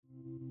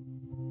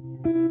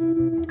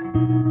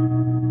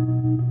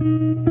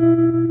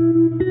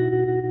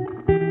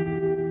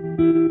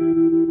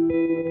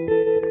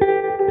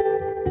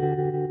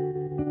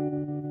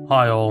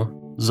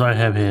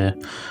Zoheb here.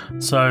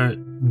 So,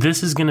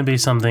 this is going to be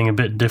something a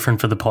bit different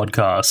for the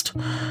podcast.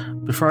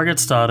 Before I get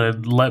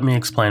started, let me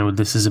explain what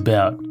this is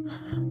about.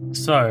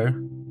 So,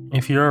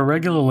 if you're a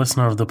regular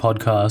listener of the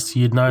podcast,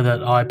 you'd know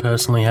that I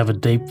personally have a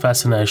deep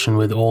fascination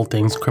with all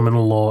things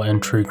criminal law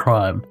and true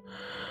crime.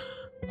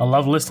 I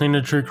love listening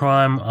to true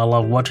crime, I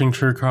love watching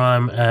true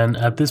crime, and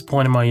at this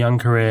point in my young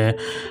career,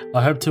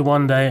 I hope to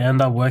one day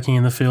end up working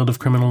in the field of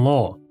criminal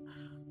law.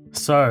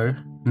 So,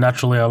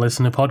 naturally I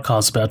listen to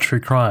podcasts about true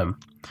crime.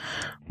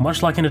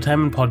 Much like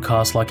entertainment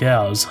podcasts like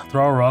ours,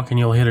 throw a rock and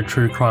you'll hit a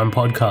true crime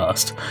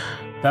podcast.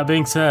 That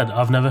being said,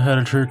 I've never heard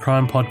a true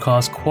crime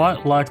podcast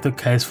quite like the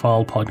Case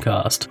File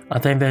podcast. I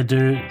think they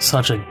do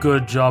such a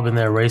good job in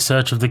their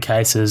research of the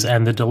cases,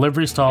 and the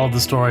delivery style of the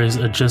stories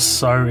are just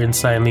so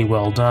insanely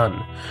well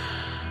done.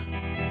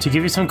 To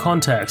give you some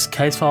context,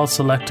 Case Files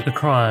select a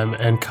crime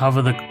and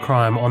cover the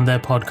crime on their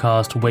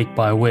podcast week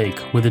by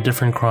week, with a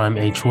different crime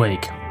each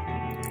week.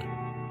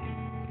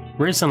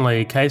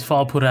 Recently, Case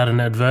File put out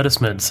an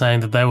advertisement saying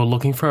that they were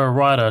looking for a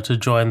writer to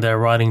join their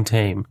writing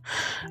team.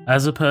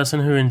 As a person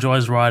who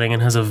enjoys writing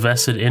and has a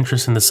vested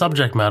interest in the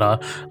subject matter,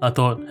 I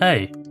thought,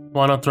 hey,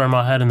 why not throw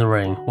my hat in the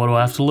ring? What do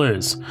I have to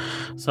lose?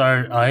 So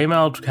I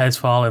emailed Case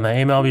File and they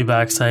emailed me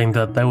back saying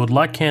that they would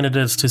like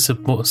candidates to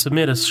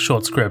submit a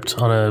short script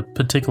on a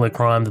particular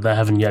crime that they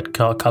haven't yet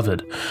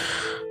covered.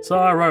 So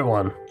I wrote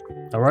one.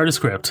 I wrote a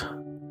script.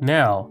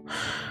 Now,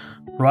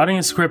 writing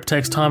a script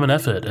takes time and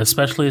effort,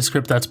 especially a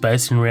script that's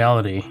based in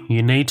reality.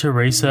 You need to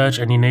research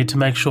and you need to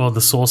make sure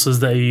the sources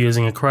that you're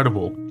using are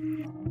credible.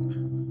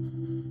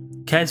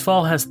 Case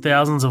File has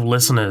thousands of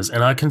listeners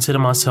and I consider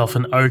myself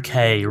an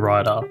okay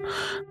writer.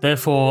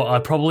 Therefore, I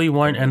probably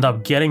won't end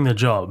up getting the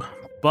job.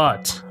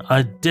 But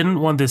I didn't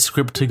want this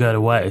script to go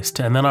to waste,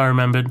 and then I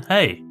remembered,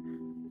 hey,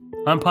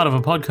 I'm part of a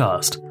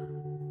podcast.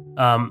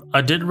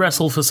 I did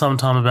wrestle for some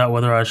time about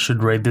whether I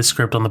should read this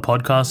script on the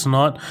podcast or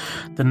not.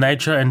 The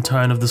nature and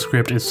tone of the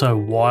script is so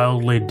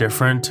wildly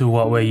different to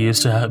what we're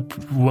used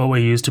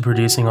to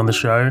producing on the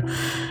show.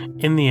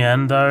 In the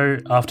end, though,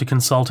 after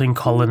consulting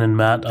Colin and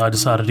Matt, I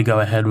decided to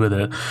go ahead with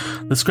it.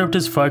 The script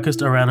is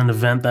focused around an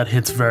event that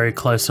hits very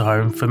close to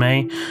home for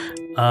me.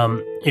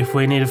 If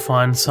we need to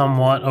find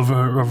somewhat of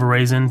a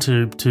reason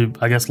to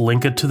I guess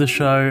link it to the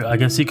show, I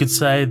guess you could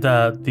say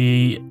that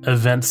the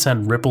event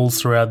sent ripples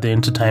throughout the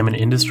entertainment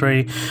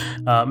industry,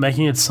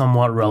 making it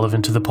somewhat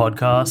relevant to the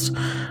podcast.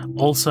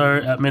 Also,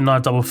 at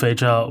Midnight Double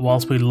Feature,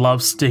 whilst we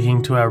love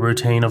sticking to our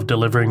routine of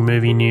delivering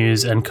movie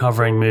news and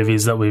covering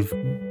movies that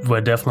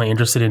we're definitely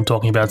interested in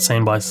talking about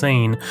scene by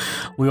scene,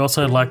 we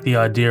also like the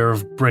idea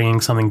of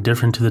bringing something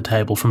different to the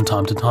table from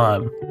time to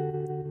time.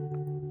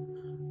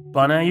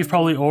 By now you've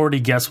probably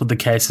already guessed what the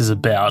case is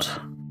about.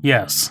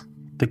 Yes,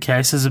 the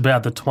case is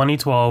about the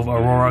 2012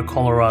 Aurora,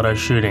 Colorado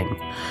shooting.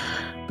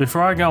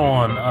 Before I go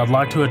on, I'd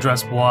like to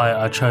address why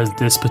I chose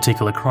this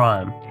particular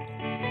crime.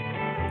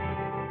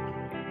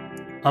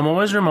 I'm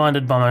always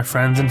reminded by my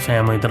friends and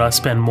family that I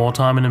spend more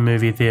time in a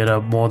movie theatre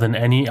more than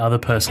any other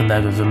person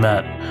they've ever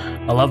met.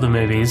 I love the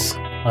movies.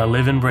 I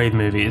live and breathe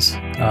movies.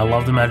 I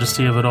love the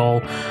majesty of it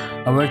all.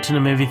 I worked in a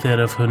movie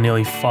theatre for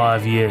nearly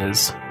 5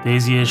 years.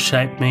 These years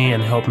shaped me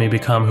and helped me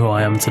become who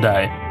I am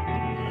today.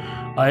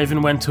 I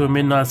even went to a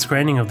midnight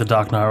screening of The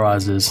Dark Knight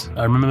Rises.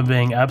 I remember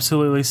being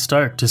absolutely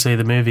stoked to see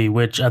the movie,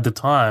 which at the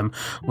time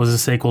was a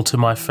sequel to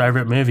my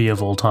favourite movie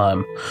of all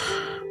time.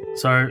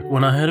 So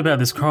when I heard about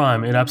this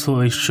crime, it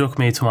absolutely shook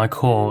me to my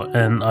core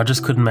and I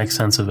just couldn't make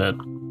sense of it.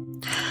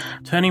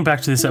 Turning back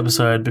to this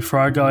episode, before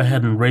I go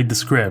ahead and read the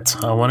script,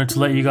 I wanted to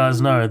let you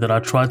guys know that I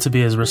tried to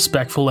be as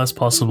respectful as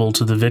possible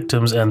to the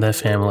victims and their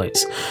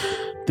families.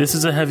 This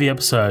is a heavy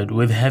episode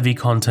with heavy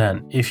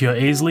content. If you're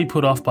easily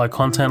put off by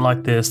content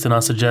like this, then I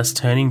suggest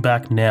turning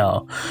back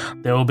now.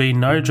 There will be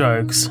no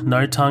jokes,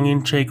 no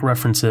tongue-in-cheek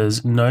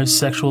references, no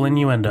sexual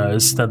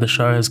innuendos that the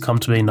show has come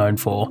to be known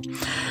for.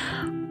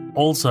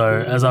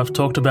 Also, as I've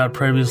talked about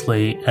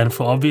previously, and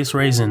for obvious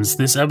reasons,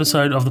 this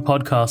episode of the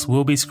podcast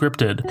will be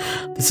scripted.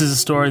 This is a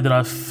story that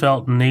I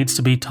felt needs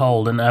to be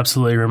told and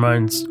absolutely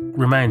remains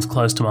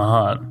close to my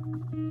heart.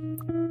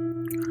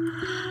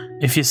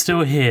 If you're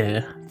still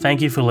here,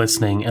 thank you for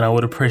listening, and I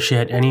would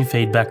appreciate any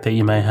feedback that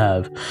you may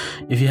have.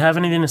 If you have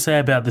anything to say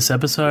about this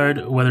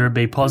episode, whether it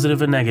be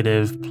positive or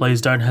negative, please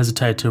don't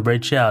hesitate to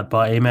reach out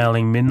by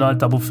emailing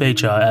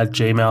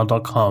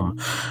midnightdoublefeature@gmail.com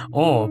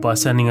or by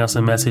sending us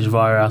a message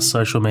via our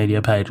social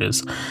media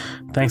pages.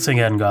 Thanks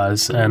again,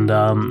 guys, and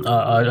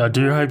I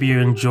do hope you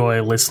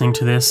enjoy listening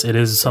to this. It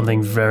is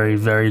something very,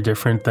 very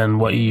different than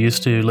what you're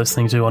used to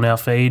listening to on our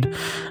feed.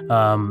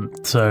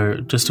 So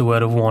just a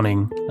word of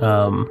warning.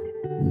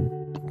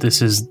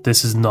 This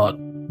is not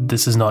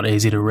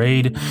easy to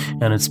read,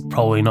 and it's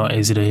probably not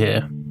easy to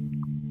hear.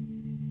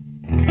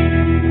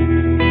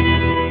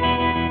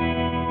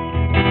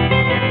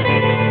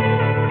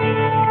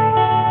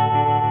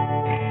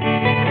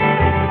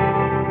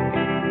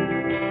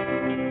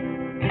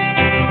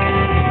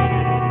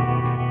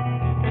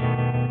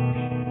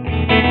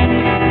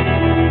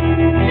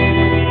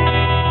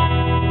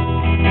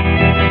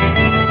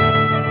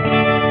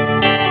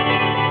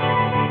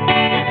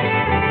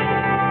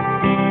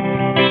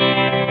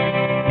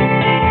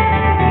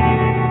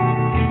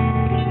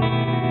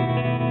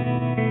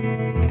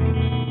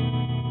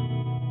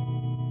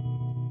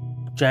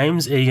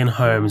 James Egan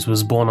Holmes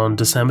was born on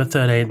December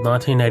 13,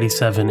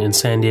 1987 in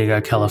San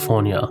Diego,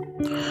 California.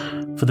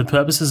 For the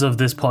purposes of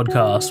this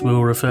podcast, we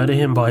will refer to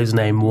him by his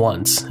name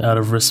once, out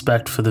of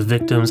respect for the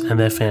victims and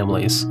their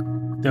families.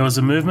 There was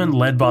a movement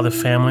led by the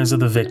families of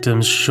the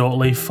victims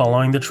shortly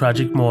following the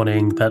tragic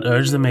morning that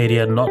urged the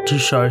media not to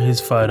show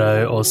his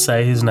photo or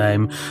say his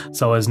name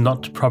so as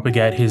not to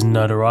propagate his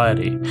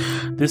notoriety.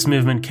 This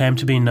movement came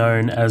to be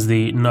known as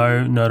the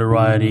No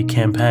Notoriety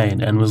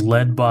Campaign and was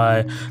led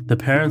by the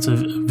parents of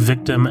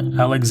victim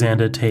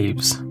Alexander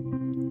Teebs.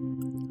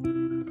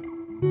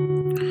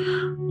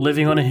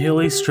 Living on a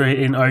hilly street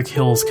in Oak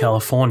Hills,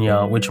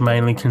 California, which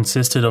mainly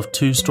consisted of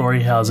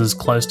two-story houses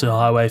close to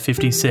Highway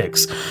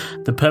 56,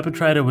 the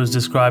perpetrator was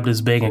described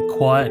as being a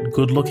quiet,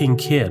 good-looking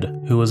kid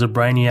who was a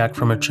brainiac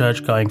from a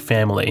church-going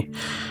family.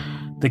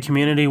 The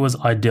community was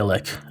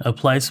idyllic, a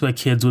place where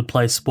kids would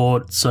play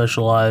sport,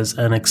 socialize,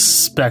 and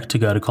expect to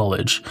go to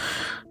college.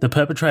 The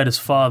perpetrator's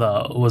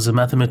father was a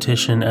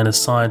mathematician and a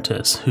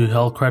scientist who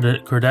held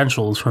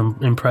credentials from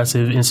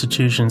impressive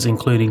institutions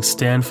including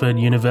Stanford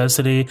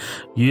University,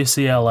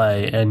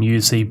 UCLA, and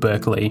UC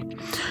Berkeley.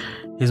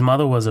 His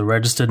mother was a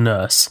registered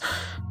nurse.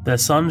 Their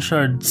son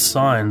showed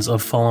signs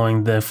of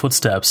following their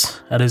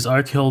footsteps. At his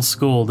Oak Hills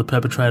school, the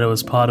perpetrator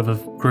was part of a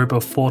group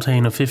of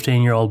 14 or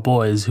 15-year-old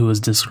boys who was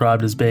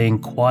described as being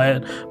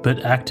quiet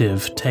but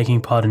active,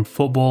 taking part in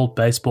football,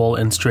 baseball,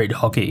 and street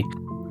hockey.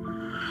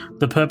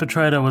 The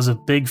perpetrator was a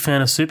big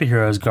fan of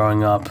superheroes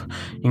growing up,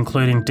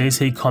 including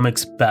DC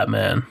Comics'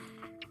 Batman.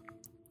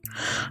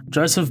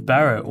 Joseph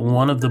Barrett,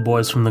 one of the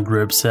boys from the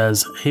group,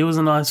 says, "He was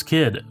a nice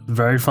kid,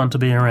 very fun to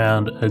be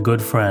around, a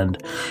good friend."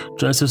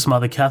 Joseph's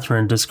mother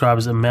Catherine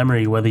describes a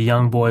memory where the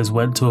young boys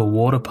went to a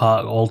water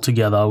park all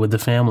together with the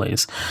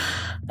families.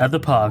 At the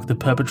park, the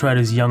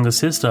perpetrator's younger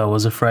sister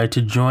was afraid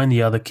to join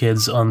the other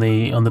kids on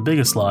the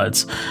bigger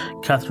slides.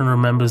 Catherine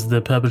remembers the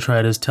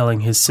perpetrators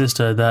telling his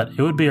sister that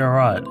it would be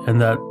alright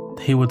and that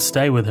he would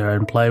stay with her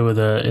and play with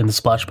her in the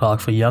splash park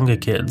for younger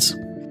kids.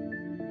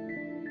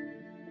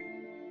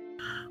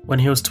 When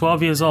he was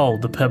 12 years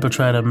old, the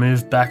perpetrator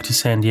moved back to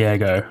San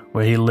Diego,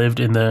 where he lived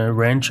in the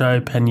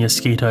Rancho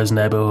Penasquitos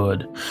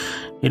neighborhood.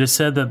 It is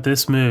said that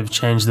this move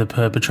changed the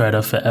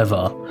perpetrator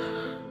forever.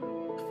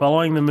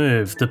 Following the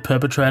move, the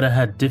perpetrator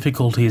had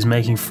difficulties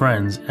making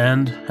friends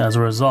and, as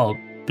a result,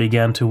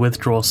 began to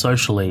withdraw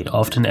socially,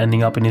 often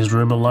ending up in his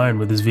room alone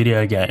with his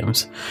video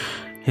games.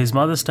 His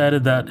mother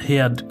stated that he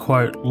had,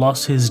 quote,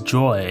 lost his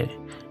joy,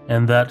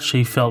 and that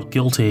she felt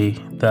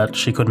guilty that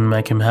she couldn't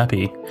make him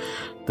happy.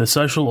 The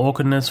social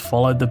awkwardness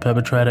followed the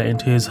perpetrator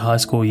into his high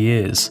school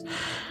years.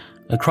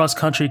 A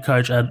cross-country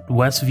coach at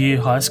Westview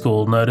High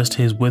School noticed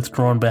his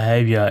withdrawn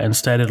behavior and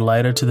stated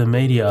later to the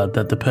media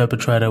that the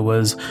perpetrator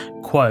was,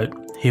 quote,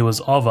 "He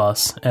was of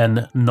us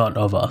and not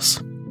of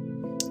us."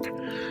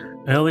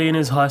 Early in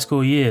his high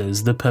school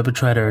years, the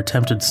perpetrator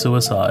attempted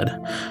suicide.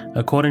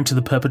 According to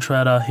the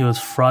perpetrator, he was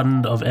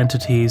frightened of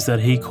entities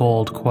that he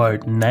called,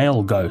 quote,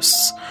 "nail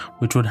ghosts,"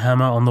 which would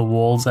hammer on the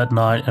walls at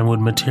night and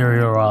would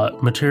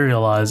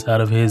materialize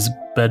out of his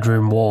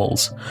bedroom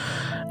walls.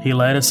 He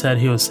later said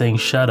he was seeing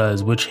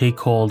shadows, which he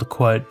called,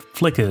 quote,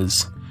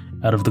 "flickers,"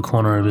 out of the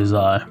corner of his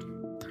eye.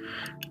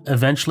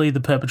 Eventually,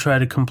 the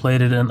perpetrator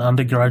completed an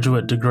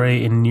undergraduate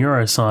degree in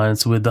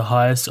neuroscience with the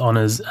highest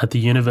honors at the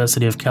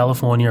University of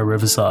California,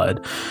 Riverside.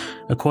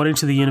 According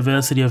to the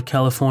University of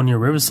California,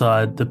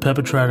 Riverside, the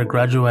perpetrator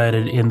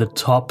graduated in the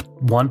top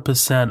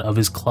 1% of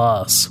his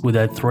class with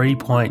a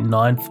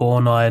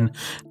 3.949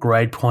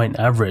 grade point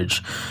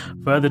average,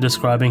 further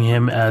describing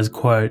him as,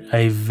 quote,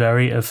 "a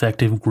very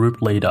effective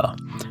group leader,"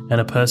 and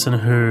a person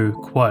who,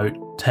 quote,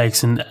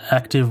 "takes an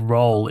active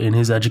role in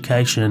his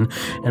education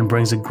and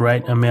brings a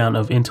great amount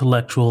of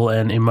intellectual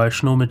and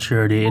emotional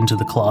maturity into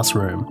the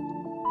classroom."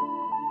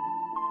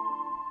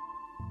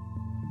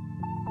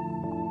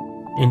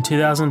 In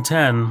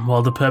 2010,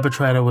 while the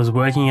perpetrator was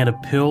working at a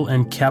pill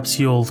and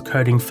capsule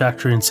coating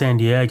factory in San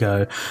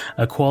Diego,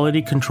 a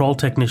quality control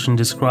technician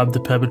described the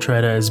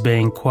perpetrator as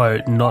being,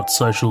 quote, "not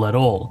social at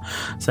all,"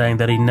 saying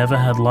that he never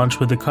had lunch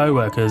with the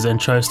co-workers and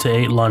chose to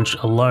eat lunch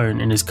alone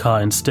in his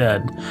car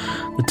instead.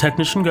 The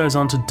technician goes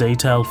on to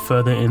detail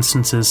further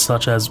instances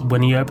such as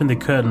when he opened the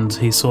curtains,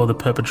 he saw the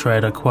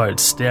perpetrator, quote,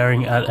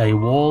 "staring at a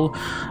wall,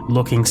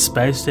 looking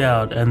spaced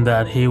out, and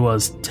that he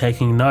was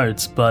taking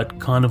notes but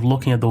kind of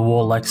looking at the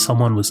wall like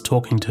someone was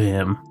talking to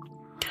him."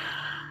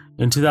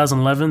 In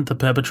 2011, the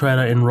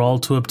perpetrator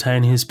enrolled to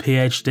obtain his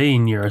PhD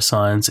in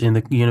neuroscience in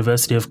the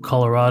University of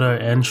Colorado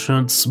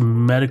Anschutz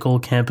Medical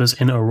Campus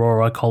in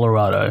Aurora,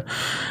 Colorado.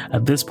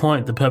 At this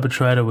point, the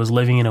perpetrator was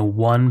living in a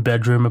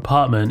one-bedroom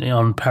apartment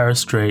on Paris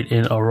Street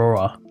in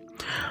Aurora.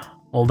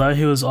 Although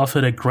he was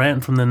offered a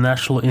grant from the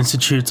National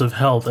Institutes of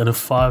Health and a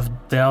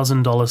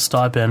 $5,000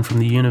 stipend from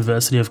the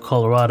University of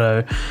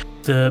Colorado,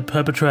 the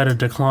perpetrator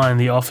declined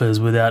the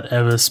offers without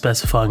ever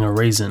specifying a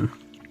reason.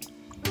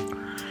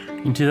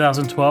 In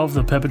 2012,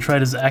 the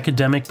perpetrator's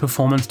academic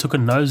performance took a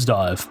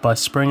nosedive. By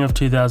spring of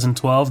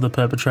 2012, the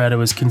perpetrator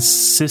was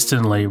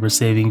consistently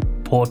receiving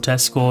poor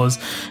test scores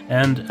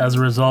and, as a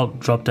result,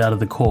 dropped out of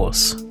the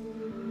course.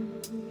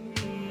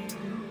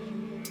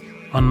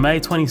 On May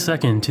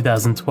 22,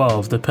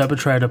 2012, the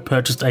perpetrator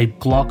purchased a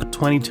Glock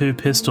 22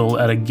 pistol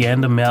at a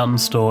Gander Mountain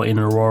store in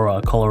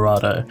Aurora,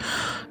 Colorado.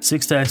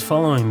 6 days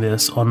following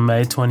this, on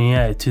May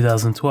 28,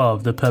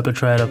 2012, the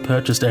perpetrator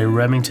purchased a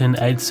Remington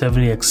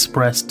 870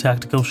 Express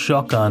tactical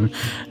shotgun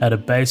at a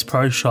Bass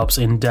Pro Shops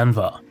in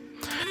Denver.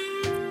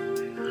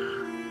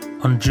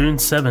 On June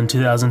 7,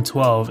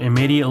 2012,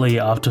 immediately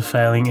after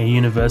failing a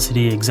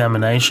university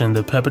examination,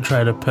 the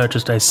perpetrator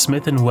purchased a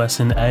Smith &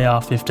 Wesson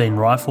AR-15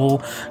 rifle,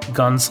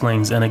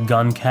 gunslings, and a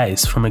gun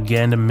case from a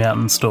Gander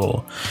Mountain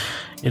store.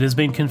 It has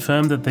been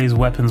confirmed that these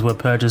weapons were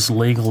purchased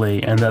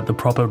legally and that the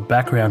proper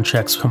background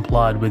checks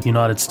complied with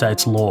United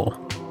States law.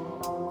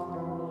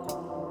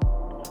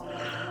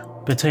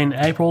 Between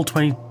April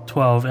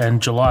 2012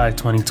 and July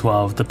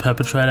 2012, the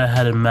perpetrator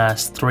had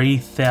amassed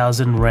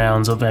 3,000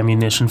 rounds of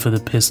ammunition for the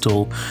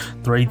pistol,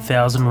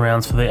 3,000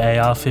 rounds for the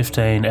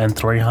AR-15, and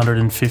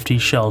 350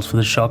 shells for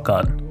the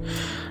shotgun.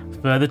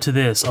 Further to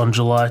this, on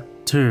July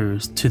 2,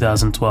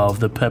 2012,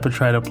 the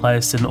perpetrator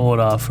placed an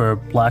order for a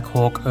Black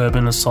Hawk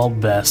Urban Assault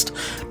Vest,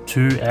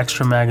 2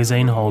 extra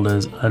magazine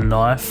holders, a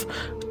knife,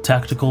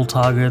 tactical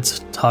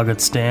targets, target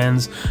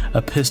stands,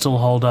 a pistol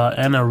holder,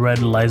 and a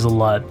red laser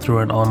light through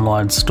an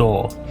online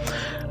store.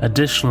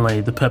 Additionally,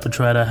 the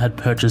perpetrator had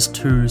purchased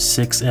 2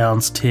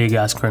 6-ounce tear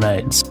gas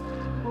grenades.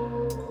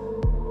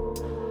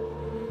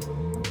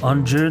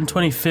 On June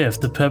 25th,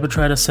 the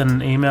perpetrator sent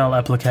an email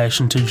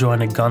application to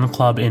join a gun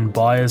club in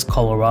Byers,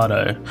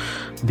 Colorado.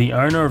 The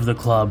owner of the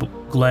club,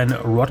 Glenn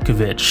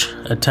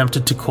Rotkovich,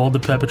 attempted to call the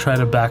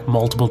perpetrator back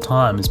multiple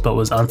times but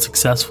was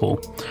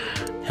unsuccessful.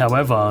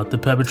 However, the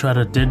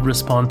perpetrator did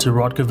respond to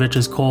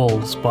Rotkovich's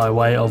calls by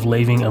way of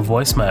leaving a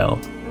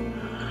voicemail.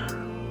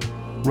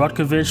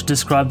 Rotkovich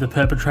described the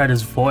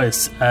perpetrator's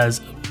voice as,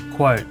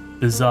 quote,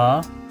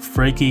 bizarre,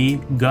 freaky,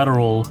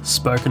 guttural,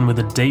 spoken with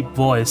a deep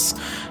voice,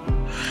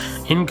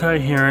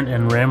 incoherent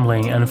and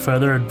rambling, and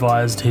further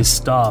advised his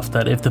staff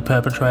that if the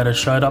perpetrator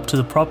showed up to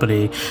the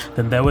property,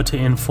 then they were to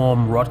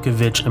inform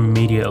Rotkovich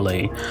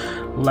immediately.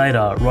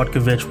 Later,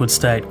 Rotkovich would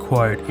state,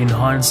 quote, in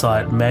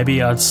hindsight,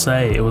 maybe I'd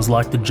say it was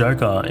like the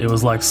Joker, it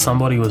was like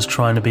somebody was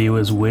trying to be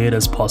as weird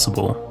as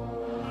possible.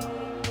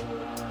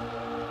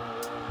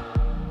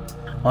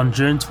 On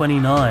June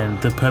 29,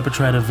 the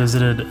perpetrator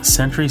visited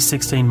Century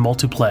 16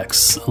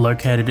 Multiplex,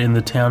 located in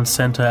the town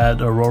centre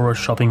at Aurora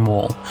Shopping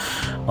Mall.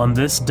 On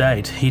this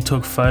date, he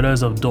took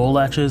photos of door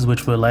latches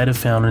which were later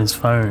found on his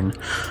phone.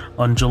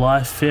 On July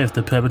 5th,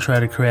 the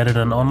perpetrator created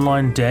an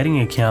online dating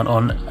account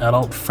on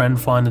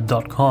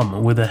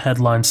adultfriendfinder.com with a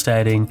headline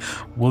stating,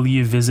 "Will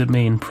you visit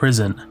me in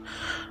prison?"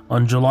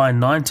 On July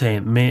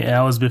 19th, mere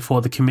hours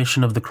before the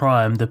commission of the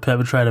crime, the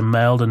perpetrator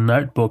mailed a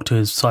notebook to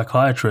his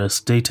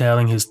psychiatrist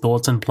detailing his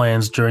thoughts and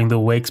plans during the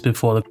weeks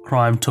before the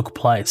crime took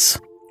place.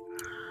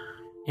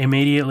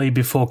 Immediately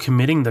before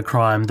committing the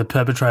crime, the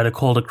perpetrator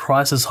called a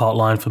crisis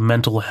hotline for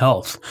mental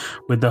health,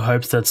 with the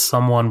hopes that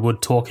someone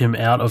would talk him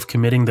out of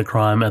committing the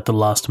crime at the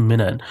last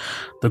minute.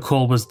 The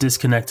call was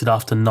disconnected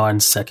after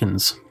 9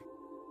 seconds.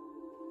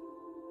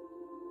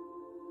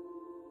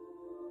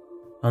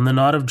 On the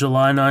night of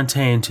July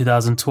 19,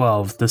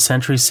 2012, the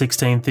Century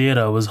 16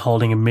 Theatre was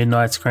holding a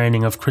midnight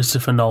screening of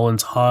Christopher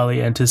Nolan's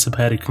highly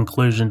anticipated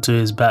conclusion to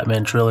his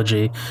Batman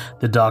trilogy,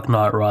 The Dark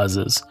Knight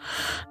Rises.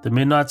 The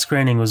midnight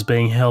screening was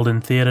being held in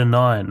Theatre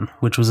 9,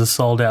 which was a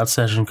sold-out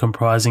session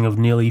comprising of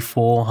nearly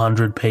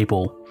 400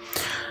 people.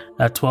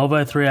 At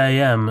 12:03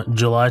 a.m.,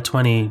 July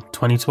 20,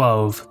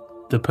 2012,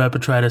 the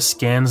perpetrator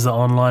scans the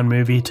online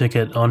movie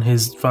ticket on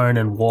his phone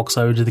and walks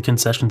over to the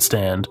concession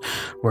stand,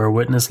 where a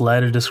witness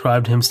later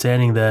described him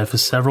standing there for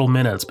several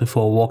minutes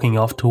before walking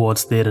off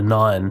towards Theatre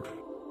 9.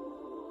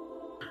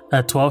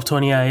 At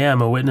 12:20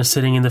 a.m, a witness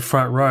sitting in the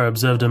front row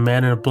observed a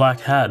man in a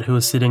black hat who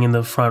was sitting in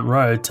the front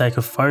row take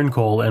a phone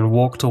call and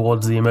walk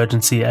towards the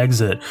emergency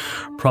exit,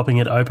 propping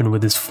it open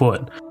with his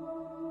foot.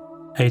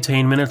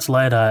 18 minutes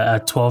later,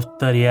 at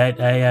 12:38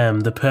 a.m,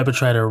 the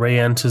perpetrator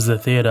re-enters the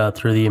theatre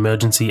through the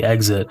emergency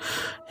exit.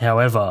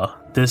 However,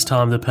 this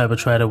time the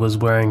perpetrator was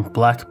wearing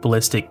black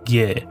ballistic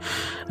gear.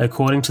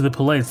 According to the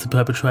police, the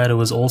perpetrator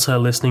was also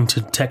listening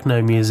to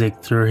techno music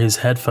through his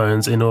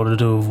headphones in order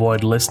to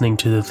avoid listening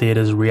to the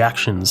theatre's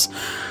reactions.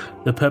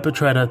 The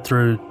perpetrator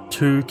threw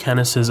 2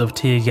 canisters of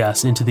tear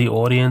gas into the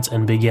audience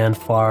and began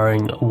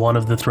firing one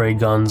of the 3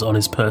 guns on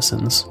his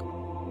persons.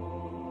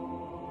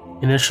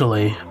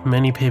 Initially,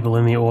 many people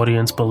in the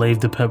audience believed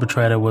the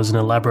perpetrator was an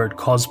elaborate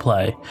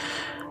cosplay,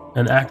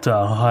 an actor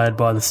hired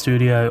by the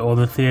studio or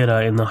the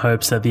theatre in the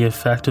hopes that the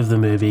effect of the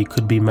movie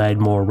could be made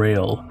more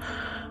real.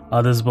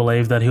 Others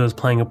believed that he was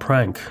playing a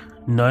prank.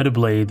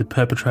 Notably, the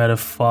perpetrator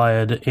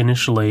fired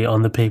initially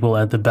on the people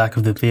at the back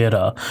of the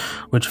theatre,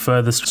 which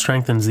further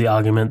strengthens the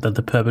argument that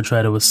the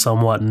perpetrator was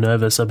somewhat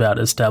nervous about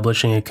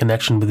establishing a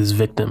connection with his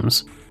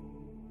victims.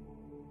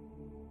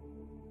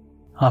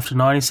 After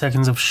 90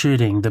 seconds of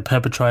shooting, the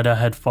perpetrator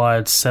had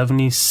fired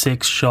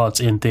 76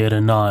 shots in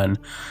Theatre 9,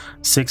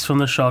 6 from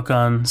the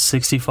shotgun,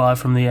 65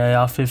 from the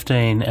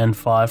AR-15, and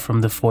 5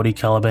 from the .40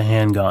 caliber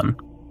handgun.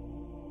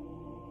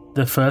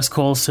 The first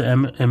calls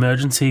to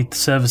emergency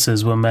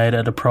services were made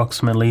at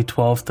approximately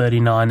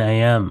 12:39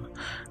 a.m.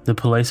 The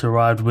police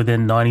arrived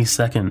within 90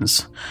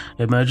 seconds.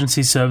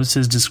 Emergency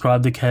services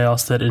described the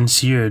chaos that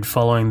ensued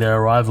following their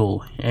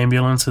arrival.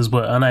 Ambulances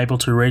were unable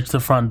to reach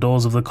the front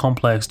doors of the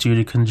complex due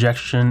to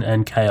congestion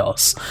and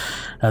chaos.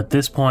 At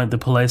this point, the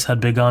police had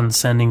begun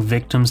sending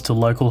victims to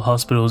local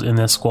hospitals in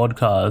their squad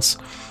cars.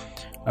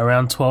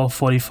 Around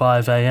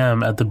 12:45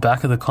 a.m. at the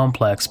back of the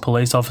complex,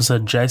 police officer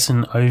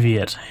Jason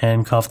Oviatt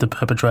handcuffed the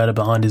perpetrator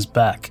behind his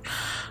back.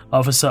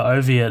 Officer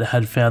Oviatt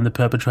had found the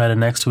perpetrator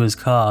next to his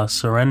car,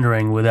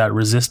 surrendering without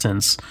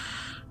resistance.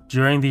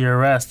 During the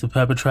arrest, the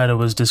perpetrator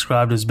was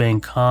described as being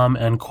calm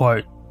and,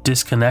 quote,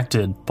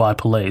 disconnected by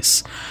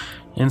police.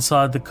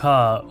 Inside the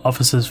car,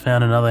 officers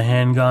found another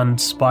handgun,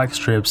 spike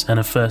strips, and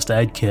a first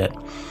aid kit.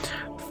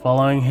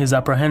 Following his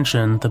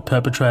apprehension, the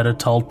perpetrator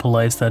told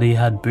police that he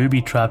had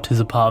booby-trapped his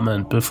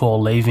apartment before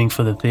leaving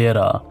for the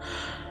theater.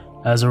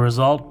 As a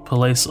result,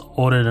 police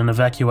ordered an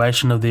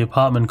evacuation of the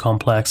apartment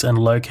complex and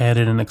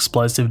located an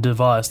explosive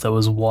device that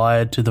was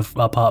wired to the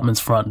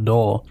apartment's front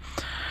door.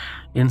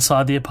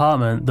 Inside the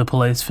apartment, the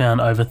police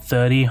found over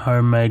 30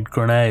 homemade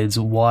grenades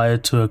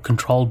wired to a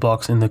control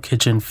box in the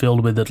kitchen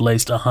filled with at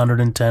least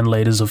 110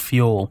 litres of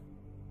fuel.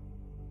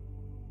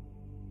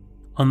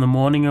 On the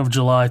morning of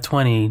July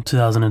 20,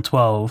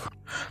 2012,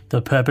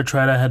 the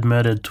perpetrator had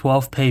murdered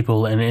 12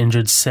 people and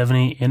injured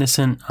 70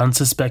 innocent,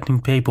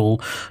 unsuspecting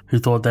people who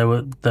thought they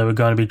were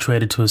going to be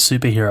treated to a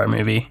superhero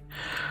movie.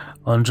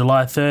 On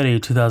July 30,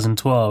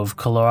 2012,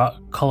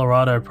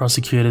 Colorado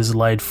prosecutors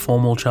laid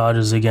formal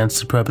charges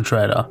against the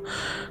perpetrator.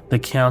 The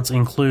counts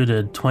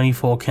included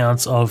 24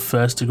 counts of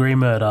first-degree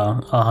murder,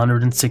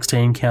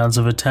 116 counts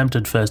of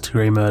attempted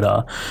first-degree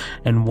murder,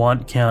 and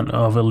 1 count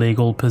of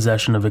illegal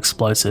possession of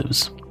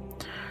explosives.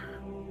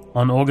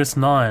 On August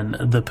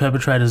 9, the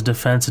perpetrator's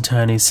defense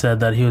attorney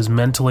said that he was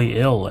mentally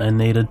ill and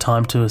needed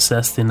time to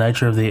assess the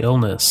nature of the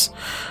illness.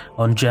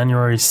 On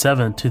January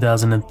 7,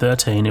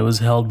 2013, it was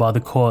held by the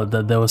court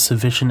that there was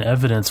sufficient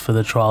evidence for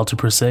the trial to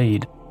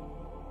proceed.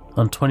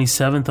 On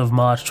 27th of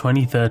March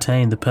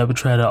 2013, the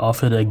perpetrator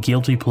offered a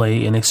guilty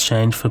plea in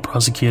exchange for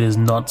prosecutors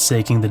not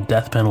seeking the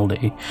death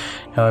penalty.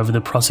 However, the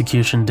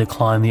prosecution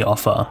declined the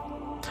offer.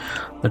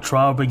 The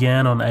trial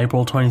began on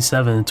April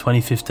 27,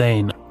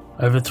 2015.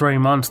 Over 3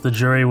 months, the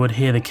jury would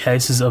hear the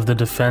cases of the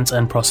defense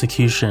and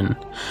prosecution.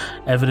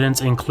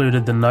 Evidence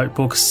included the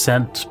notebooks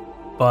sent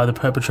by the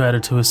perpetrator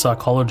to a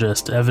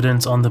psychologist,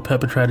 evidence on the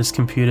perpetrator's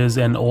computers,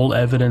 and all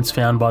evidence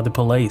found by the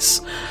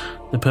police.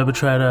 The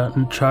perpetrator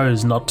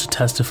chose not to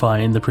testify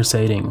in the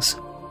proceedings.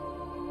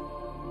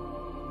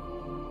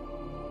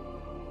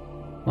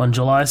 On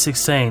July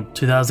 16,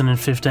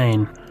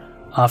 2015,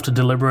 after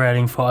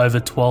deliberating for over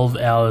 12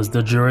 hours,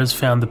 the jurors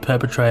found the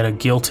perpetrator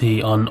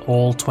guilty on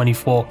all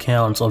 24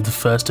 counts of the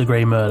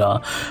first-degree murder,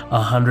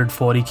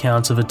 140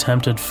 counts of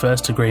attempted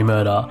first-degree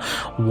murder,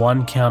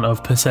 1 count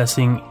of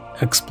possessing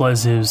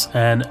explosives,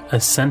 and a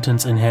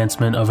sentence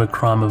enhancement of a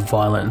crime of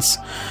violence.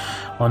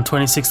 On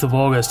 26th of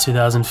August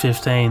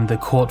 2015, the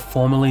court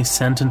formally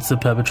sentenced the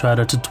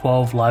perpetrator to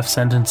 12 life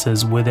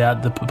sentences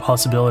without the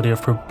possibility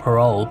of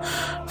parole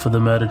for the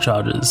murder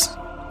charges,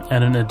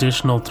 and an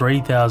additional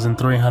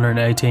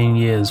 3,318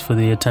 years for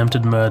the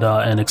attempted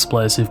murder and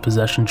explosive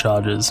possession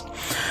charges.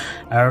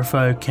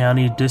 Arapahoe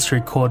County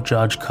District Court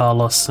Judge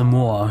Carlos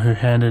Zamora, who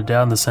handed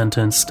down the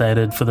sentence,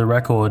 stated for the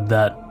record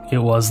that it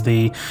was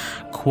the,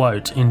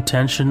 quote,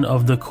 intention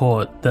of the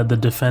court that the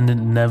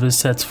defendant never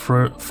sets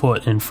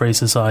foot in free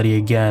society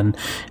again,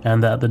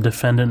 and that the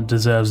defendant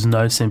deserves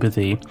no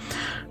sympathy.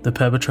 The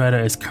perpetrator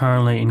is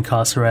currently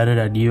incarcerated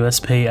at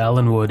USP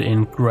Allenwood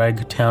in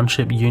Gregg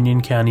Township,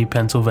 Union County,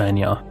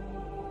 Pennsylvania.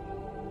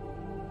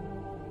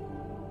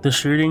 The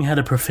shooting had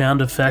a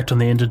profound effect on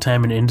the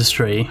entertainment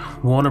industry.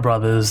 Warner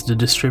Brothers, the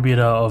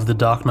distributor of The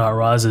Dark Knight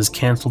Rises,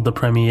 cancelled the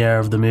premiere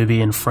of the movie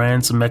in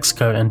France,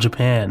 Mexico, and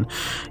Japan,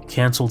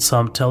 cancelled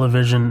some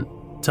television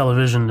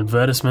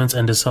advertisements,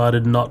 and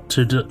decided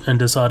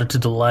to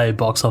delay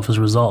box office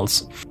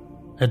results.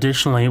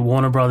 Additionally,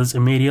 Warner Brothers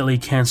immediately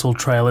cancelled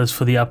trailers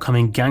for the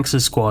upcoming Gangster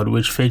Squad,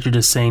 which featured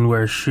a scene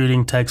where a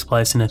shooting takes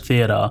place in a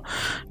theater.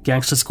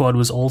 Gangster Squad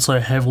was also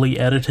heavily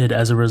edited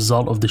as a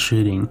result of the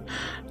shooting.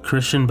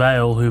 Christian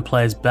Bale, who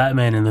plays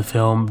Batman in the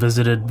film,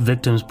 visited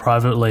victims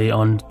privately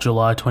on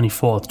July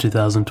 24,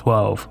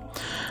 2012.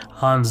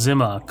 Hans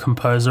Zimmer,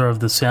 composer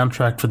of the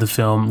soundtrack for the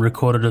film,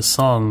 recorded a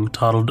song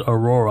titled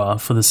Aurora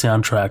for the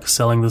soundtrack,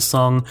 selling the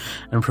song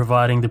and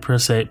providing the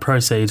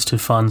proceeds to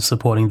fund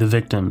supporting the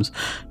victims.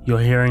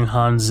 You're hearing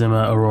Hans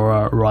Zimmer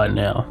Aurora right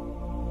now.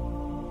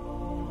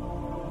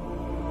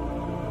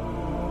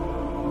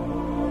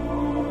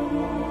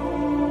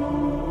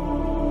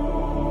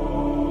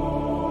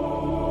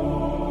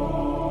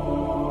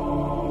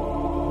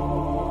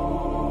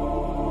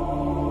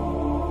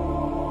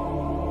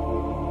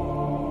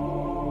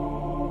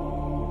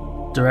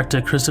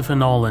 Director Christopher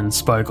Nolan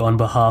spoke on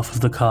behalf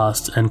of the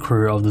cast and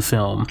crew of the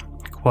film.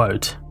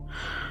 Quote,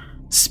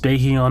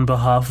 Speaking on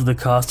behalf of the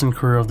cast and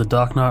crew of The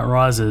Dark Knight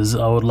Rises,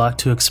 I would like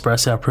to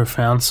express our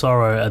profound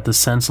sorrow at the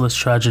senseless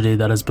tragedy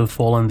that has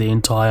befallen the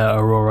entire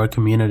Aurora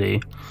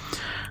community.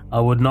 I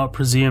would not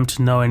presume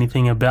to know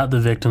anything about the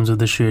victims of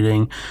the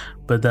shooting,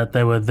 but that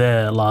they were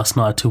there last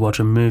night to watch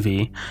a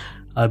movie.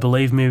 I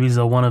believe movies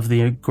are one of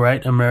the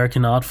great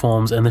American art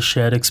forms, and the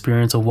shared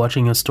experience of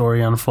watching a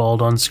story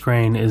unfold on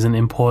screen is an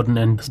important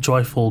and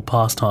joyful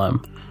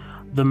pastime.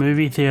 The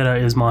movie theatre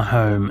is my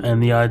home,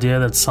 and the idea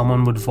that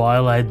someone would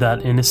violate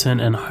that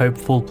innocent and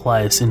hopeful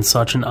place in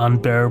such an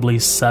unbearably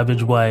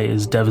savage way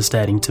is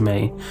devastating to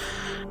me.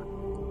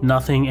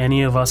 Nothing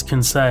any of us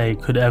can say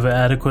could ever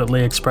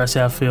adequately express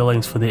our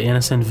feelings for the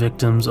innocent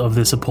victims of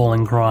this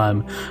appalling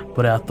crime,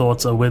 but our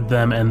thoughts are with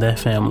them and their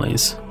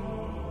families.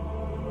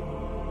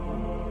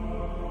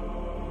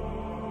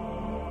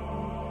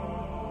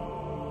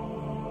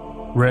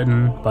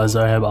 Written by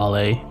Zohaib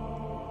Ali.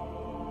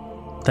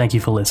 Thank you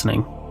for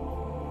listening.